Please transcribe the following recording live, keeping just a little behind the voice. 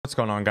What's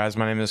going on, guys?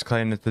 My name is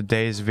Klay, and in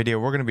today's video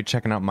we're going to be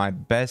checking out my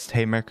best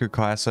Haymaker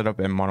class setup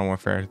in Modern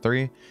Warfare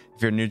 3.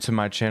 If you're new to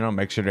my channel,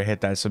 make sure to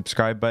hit that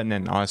subscribe button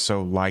and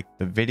also like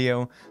the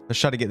video. Let's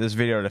try to get this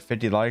video to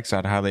 50 likes.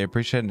 I'd highly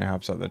appreciate it, and it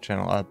helps out the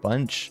channel a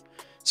bunch.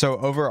 So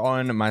over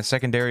on my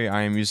secondary,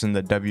 I am using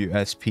the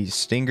WSP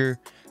Stinger.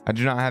 I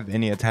do not have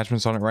any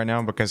attachments on it right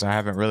now because I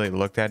haven't really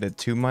looked at it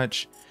too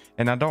much,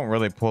 and I don't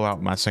really pull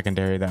out my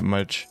secondary that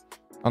much.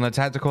 On the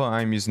tactical,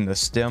 I'm using the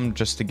stem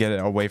just to get it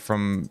away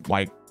from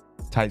like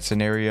tight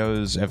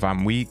scenarios if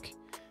I'm weak.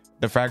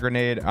 The frag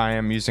grenade I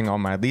am using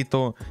on my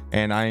lethal,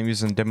 and I am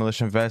using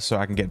demolition vest so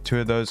I can get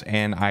 2 of those,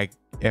 and I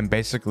am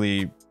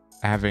basically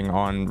having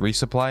on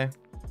resupply.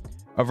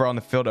 Over on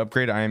the field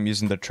upgrade, I am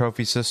using the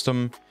trophy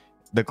system.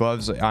 The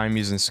gloves, I'm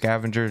using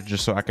scavenger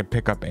just so I could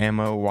pick up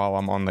ammo while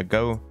I'm on the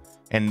go,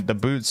 and the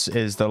boots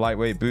is the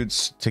lightweight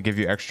boots to give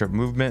you extra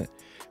movement.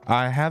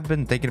 I have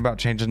been thinking about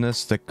changing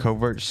this to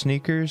covert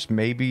sneakers,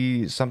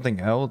 maybe something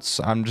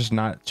else. I'm just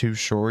not too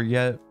sure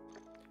yet.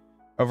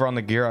 Over on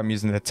the gear, I'm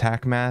using the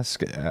attack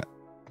mask.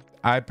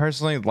 I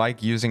personally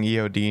like using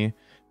EOD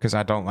because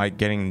I don't like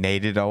getting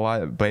naded a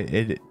lot, but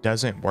it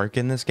doesn't work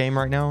in this game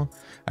right now,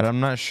 and I'm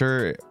not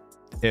sure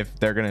if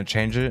they're going to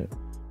change it,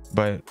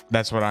 but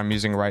that's what I'm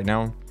using right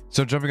now.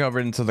 So jumping over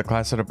into the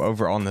class setup,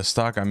 over on the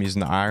stock, I'm using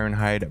the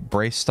Ironhide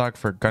brace stock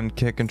for gun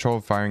kick control,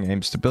 firing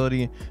aim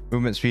stability,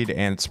 movement speed,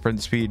 and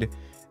sprint speed.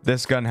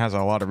 This gun has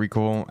a lot of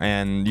recoil,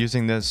 and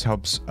using this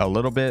helps a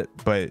little bit,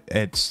 but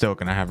it's still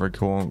going to have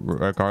recoil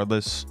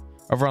regardless.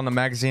 Over on the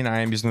magazine, I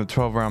am using the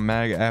 12 round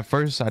mag. At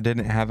first, I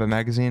didn't have a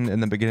magazine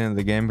in the beginning of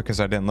the game because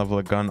I didn't level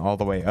the gun all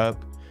the way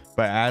up,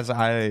 but as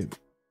I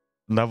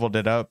leveled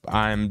it up,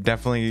 I'm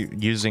definitely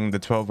using the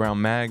 12 round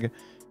mag.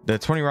 The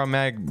 20 round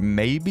mag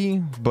maybe,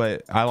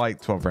 but I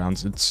like 12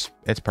 rounds.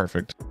 It's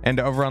perfect. And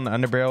over on the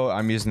underbarrel,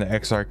 I'm using the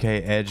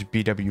XRK Edge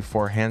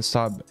BW4 hand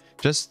stop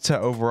just to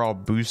overall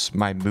boost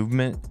my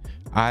movement.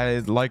 I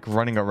like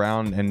running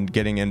around and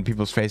getting in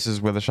people's faces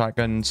with a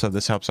shotgun, so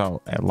this helps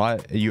out a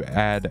lot. You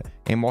add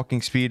aim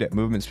walking speed,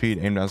 movement speed,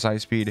 aim down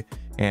sight speed,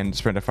 and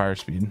sprint to fire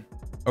speed.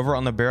 Over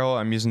on the barrel,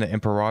 I'm using the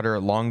Imperator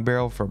long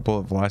barrel for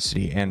bullet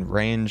velocity and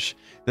range.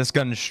 This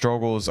gun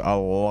struggles a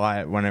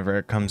lot whenever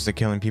it comes to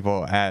killing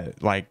people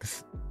at, like,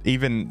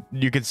 even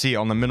you can see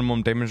on the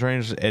minimum damage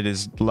range, it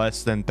is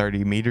less than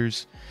 30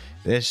 meters.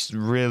 It's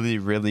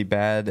really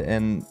bad,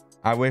 and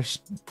I wish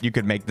you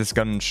could make this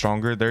gun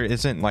stronger. There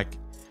isn't like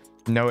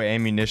no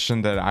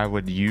ammunition that I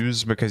would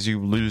use because you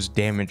lose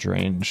damage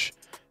range,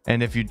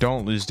 and if you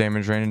don't lose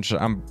damage range,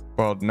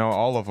 no,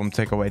 all of them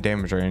take away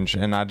damage range,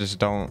 and I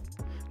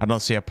don't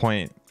see a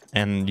point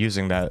in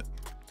using that.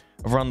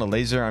 Over on the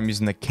laser, I'm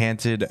using the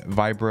canted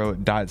Vibro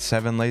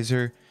 .7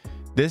 laser.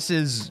 This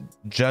is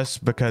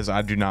just because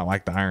I do not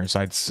like the iron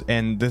sights,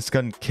 and this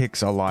gun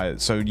kicks a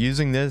lot, so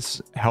using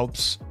this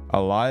helps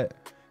a lot,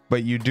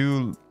 but you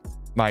do,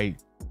 like,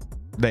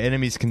 the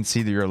enemies can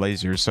see your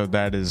laser, so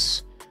that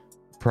is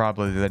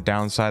probably the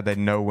downside. They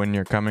know when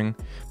you're coming,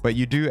 but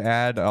you do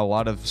add a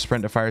lot of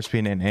sprint to fire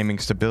speed and aiming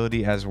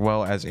stability, as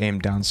well as aim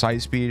down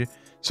sight speed,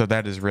 so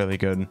that is really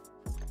good.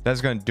 That's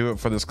going to do it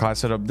for this class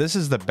setup. This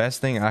is the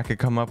best thing I could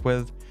come up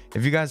with.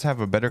 If you guys have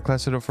a better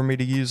class setup for me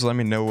to use, let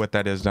me know what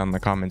that is down in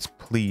the comments,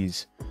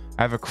 please.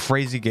 I have a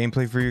crazy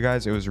gameplay for you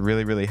guys. It was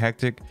really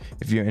hectic.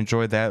 If you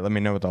enjoyed that, let me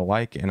know with a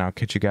like, and I'll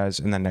catch you guys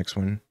in the next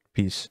one.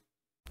 Peace.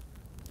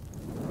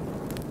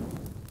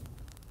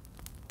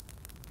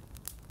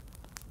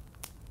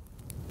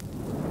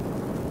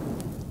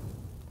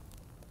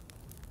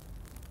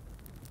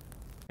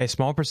 A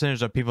small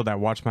percentage of people that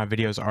watch my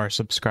videos are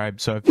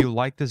subscribed, so if you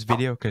like this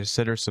video,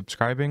 consider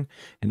subscribing,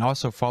 and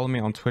also follow me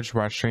on Twitch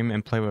where I stream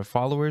and play with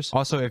followers.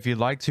 Also, if you'd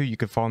like to, you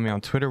can follow me on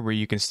Twitter where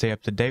you can stay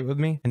up to date with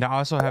me, and I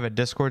also have a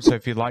Discord, so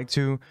if you'd like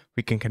to,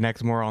 we can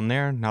connect more on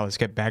there. Now let's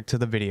get back to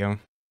the video.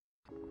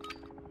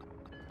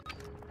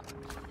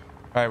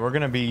 Alright, we're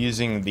gonna be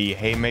using the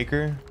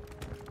Haymaker.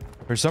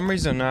 For some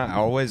reason, I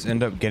always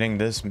end up getting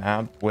this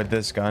map with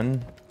this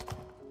gun,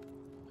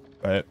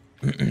 but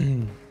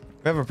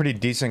we have a pretty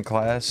decent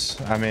class.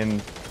 I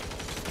mean,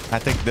 I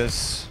think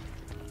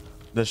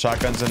the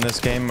shotguns in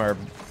this game are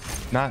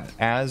not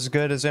as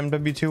good as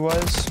MW2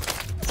 was,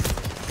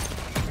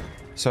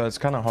 so it's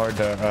kind of hard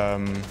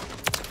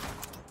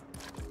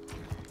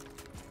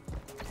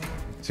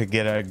to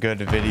get a good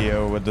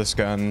video with this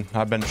gun.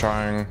 I've been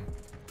trying.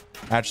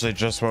 Actually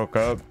just woke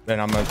up, and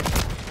I'm gonna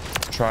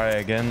try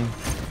again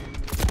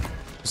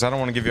because I don't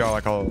want to give y'all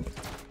like a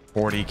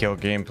 40 kill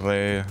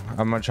gameplay.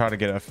 I'm gonna try to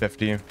get a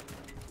 50.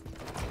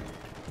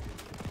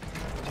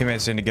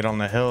 Teammates need to get on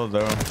the hill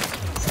though.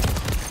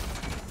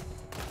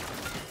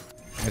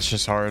 It's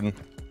just hard.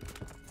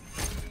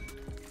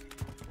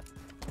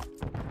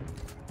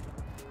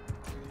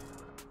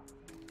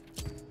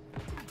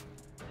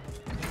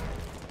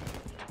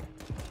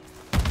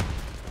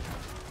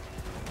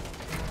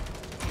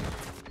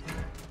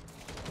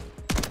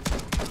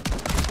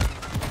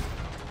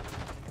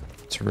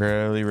 It's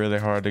really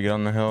hard to get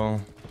on the hill.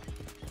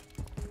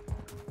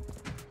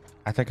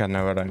 I think I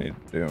know what I need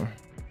to do.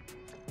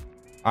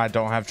 I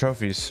don't have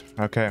trophies.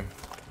 Okay.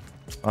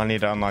 I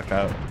need to unlock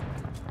that.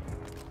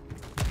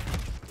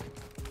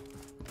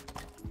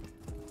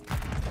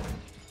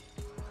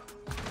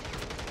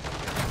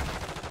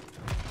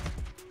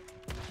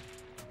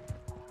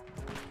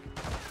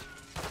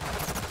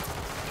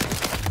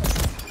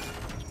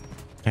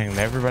 Dang,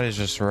 everybody's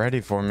just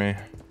ready for me.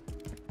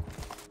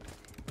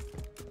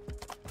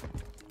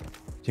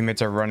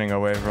 Teammates are running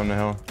away from the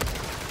hill.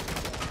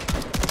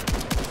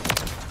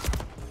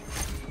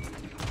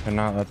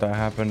 Cannot let that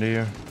happen to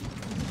you.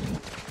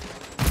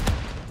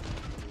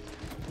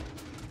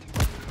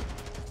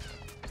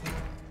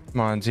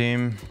 Come on,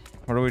 team.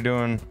 What are we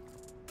doing?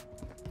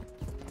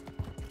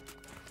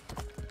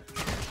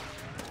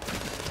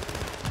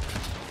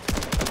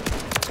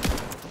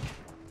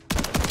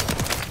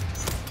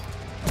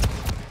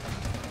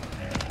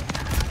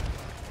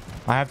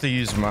 I have to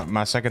use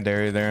my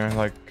secondary there,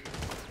 like.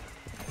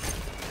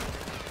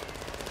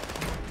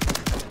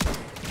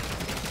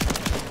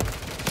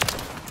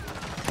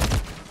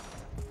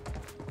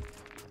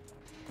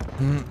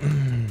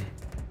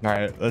 All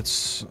right,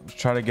 let's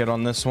try to get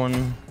on this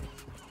one.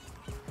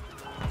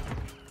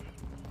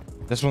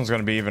 This one's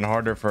gonna be even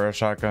harder for a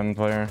shotgun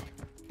player.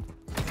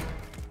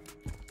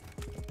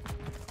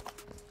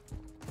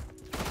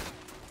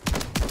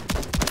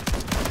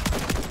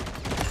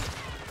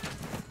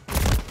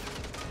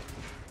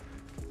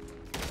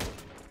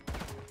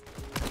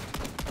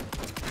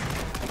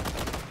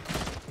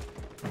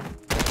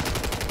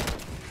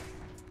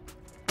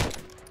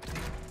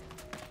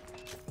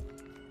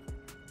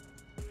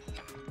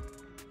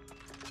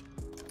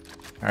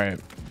 All right,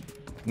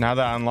 now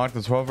that I unlocked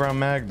the 12 round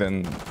mag,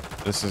 then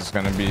this is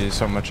gonna be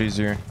so much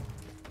easier,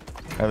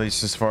 at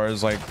least as far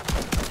as like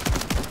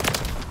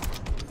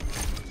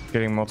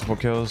getting multiple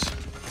kills.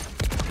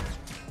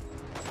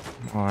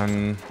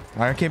 On,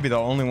 I can't be the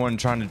only one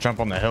trying to jump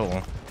on the hill.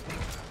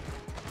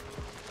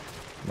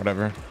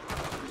 Whatever.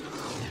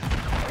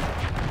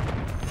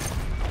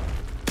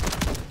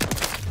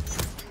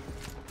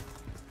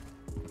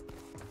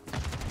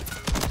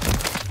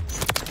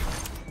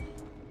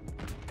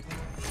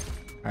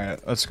 All right,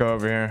 let's go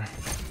over here.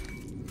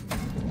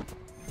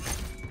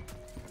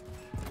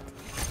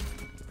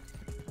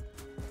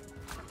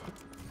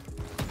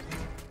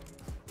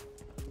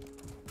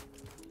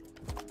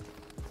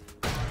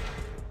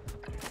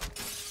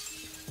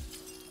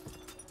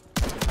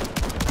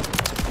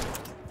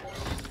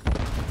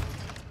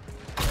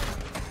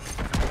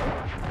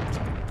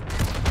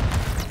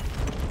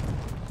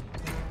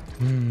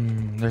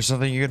 There's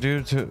something you could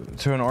do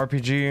to an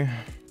RPG.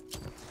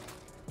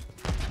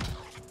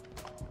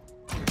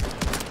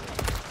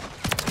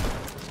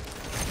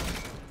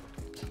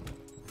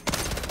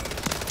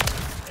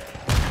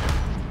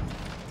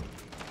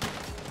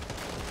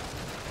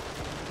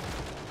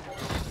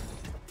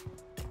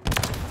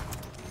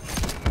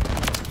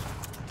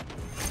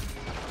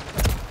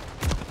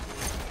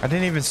 I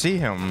didn't even see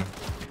him.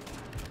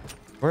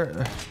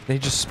 Where they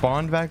just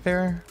spawned back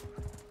there?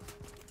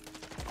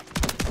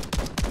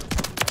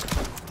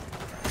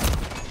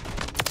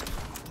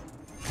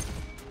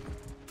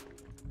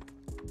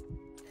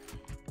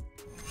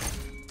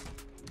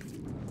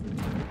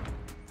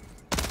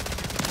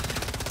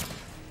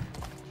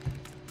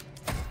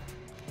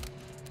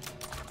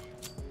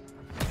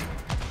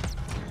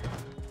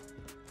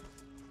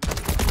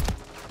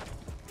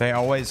 They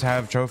always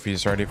have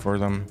trophies ready for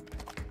them.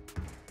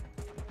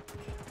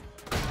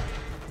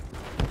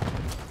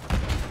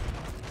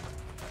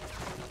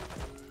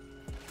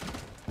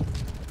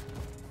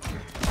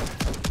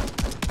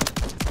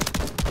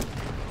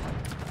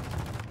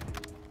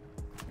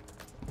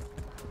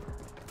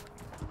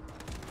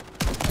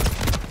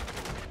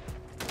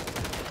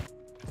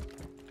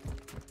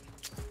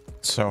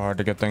 It's so hard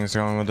to get things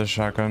going with this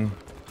shotgun.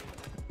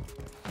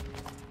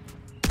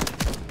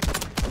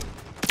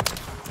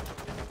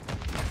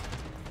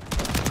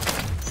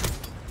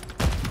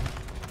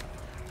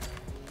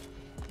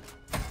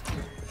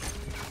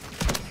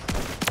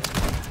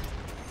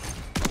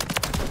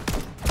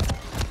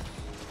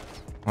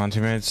 Come on,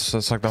 teammates,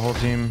 that's like the whole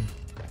team.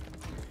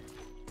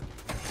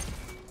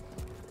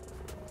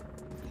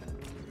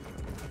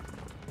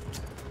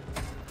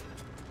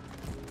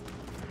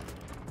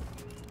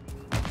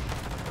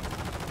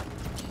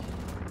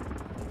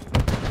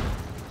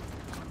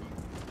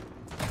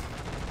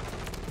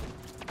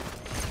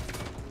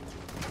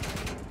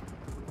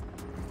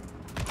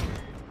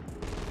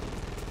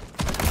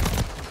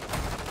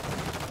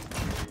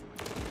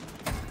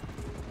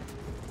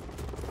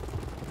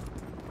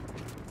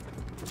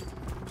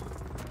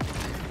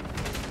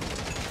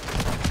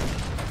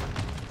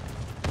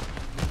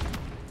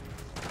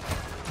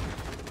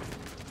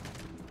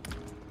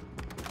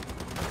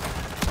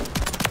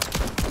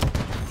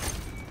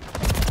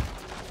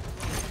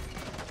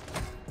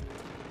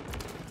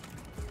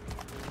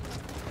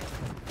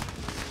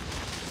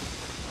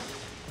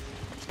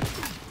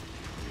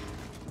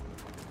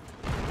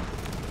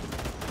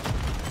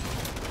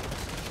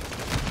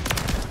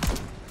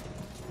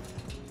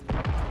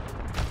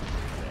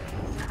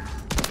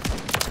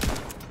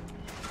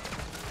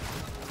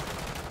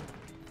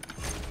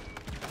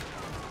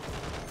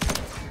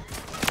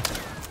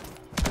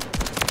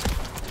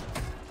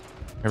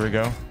 Here we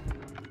go.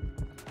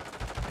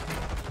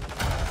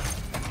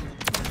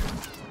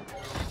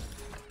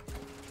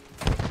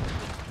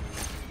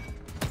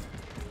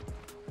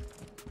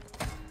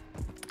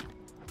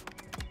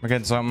 We're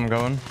getting something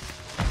going.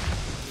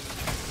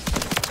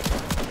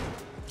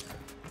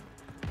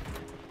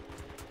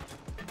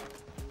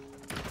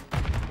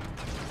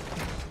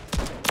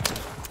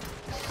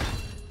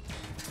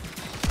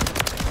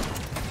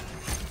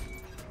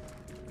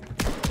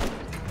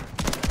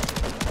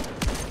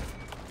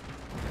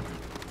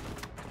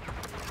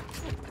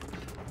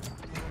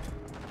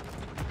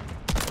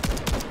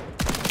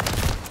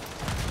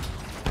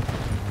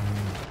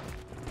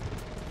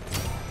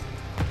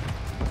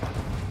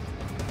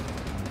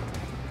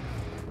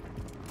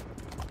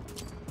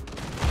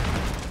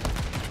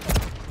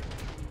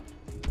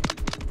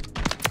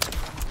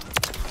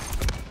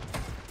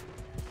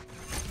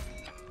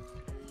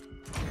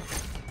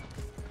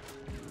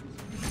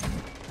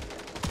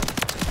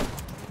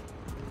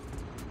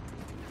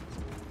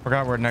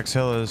 Forgot where next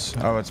hill is.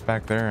 Oh, it's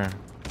back there.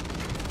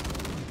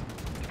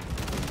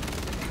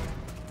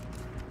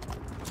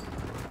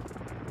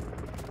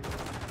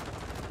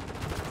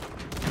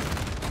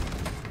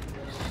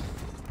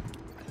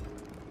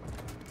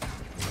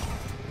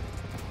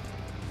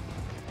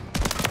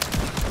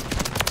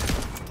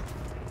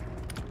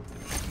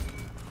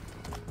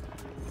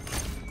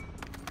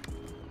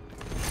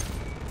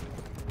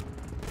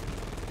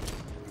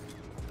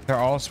 They're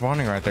all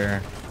spawning right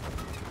there.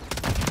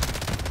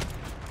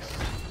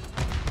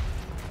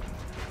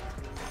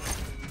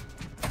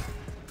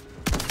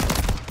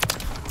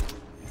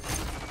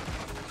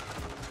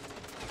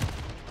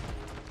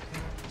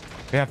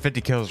 We have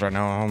 50 kills right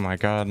now. Oh my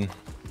god.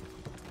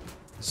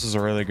 This is a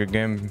really good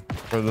game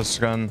for this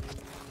gun.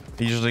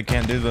 I usually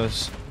can't do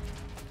this.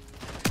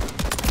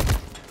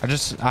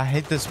 I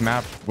hate this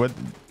map.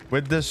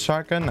 With this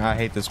shotgun, I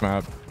hate this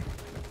map.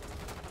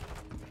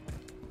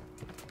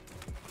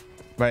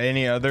 But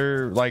any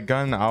other like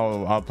gun,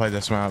 I'll play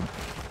this map.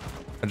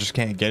 I just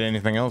can't get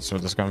anything else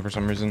with this gun for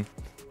some reason.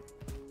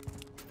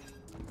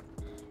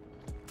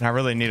 And I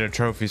really need a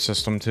trophy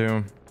system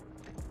too.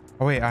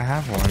 Oh wait, I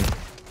have one.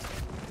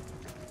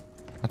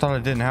 I thought I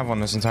didn't have one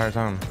this entire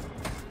time.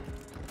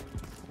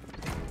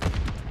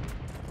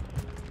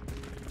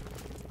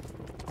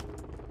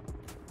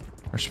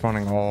 We're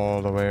spawning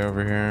all the way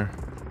over here.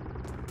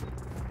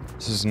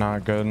 This is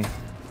not good.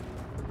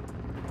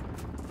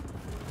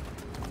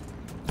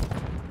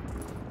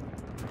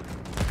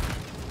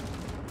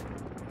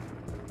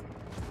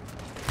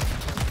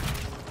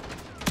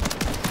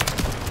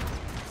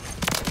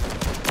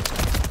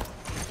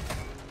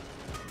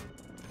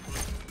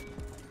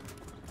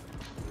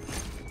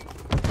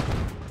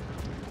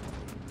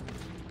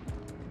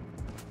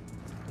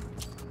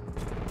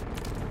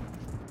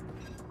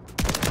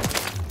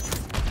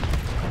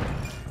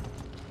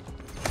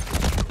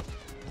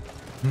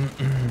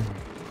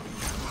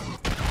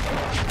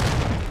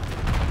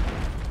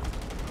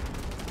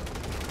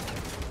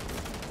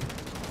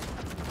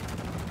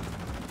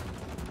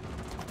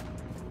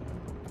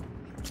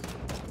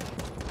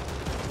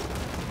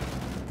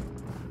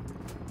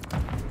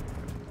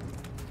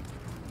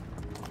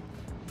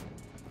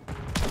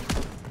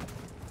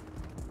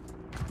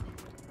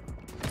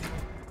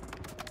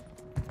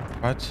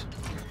 What?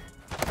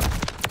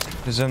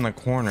 He's in the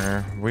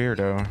corner,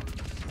 weirdo.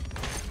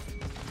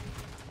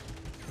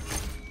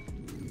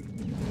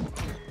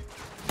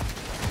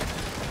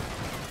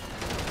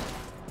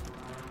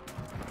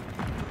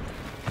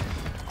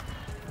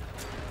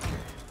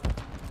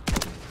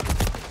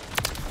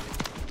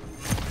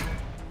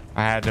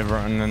 I had to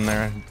run in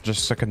there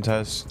just to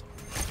contest.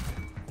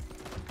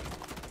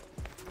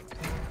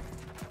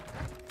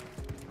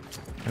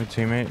 Good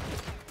teammate.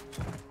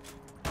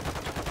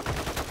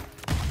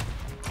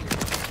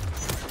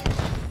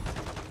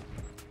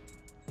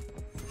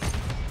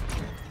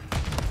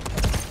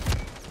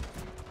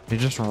 He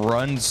just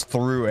runs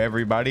through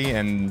everybody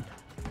and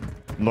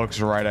looks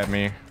right at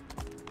me.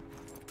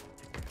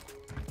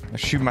 I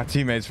shoot my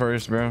teammates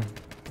first, bro.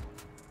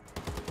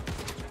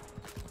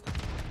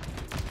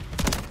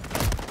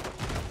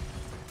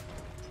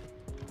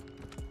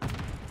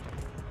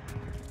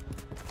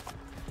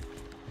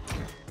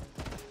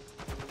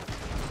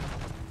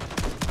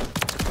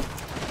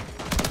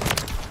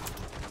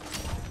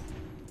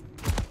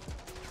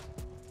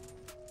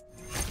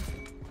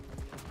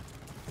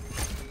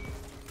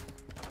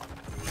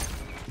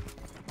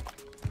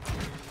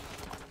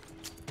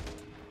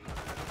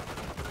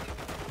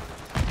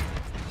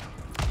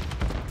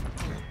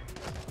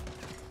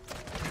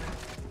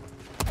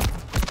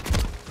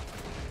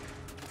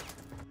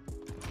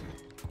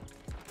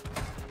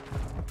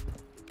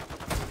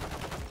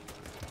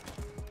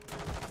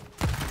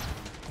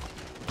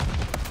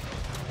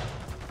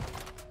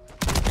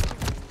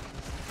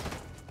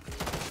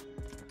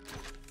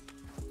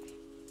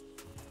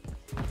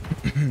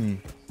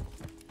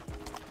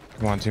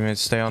 Come on, teammates,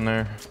 stay on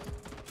there.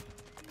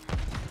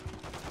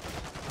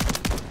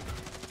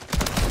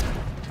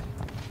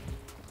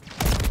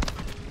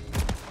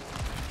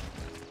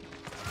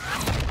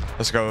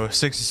 Let's go.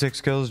 66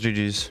 kills.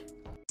 GG's.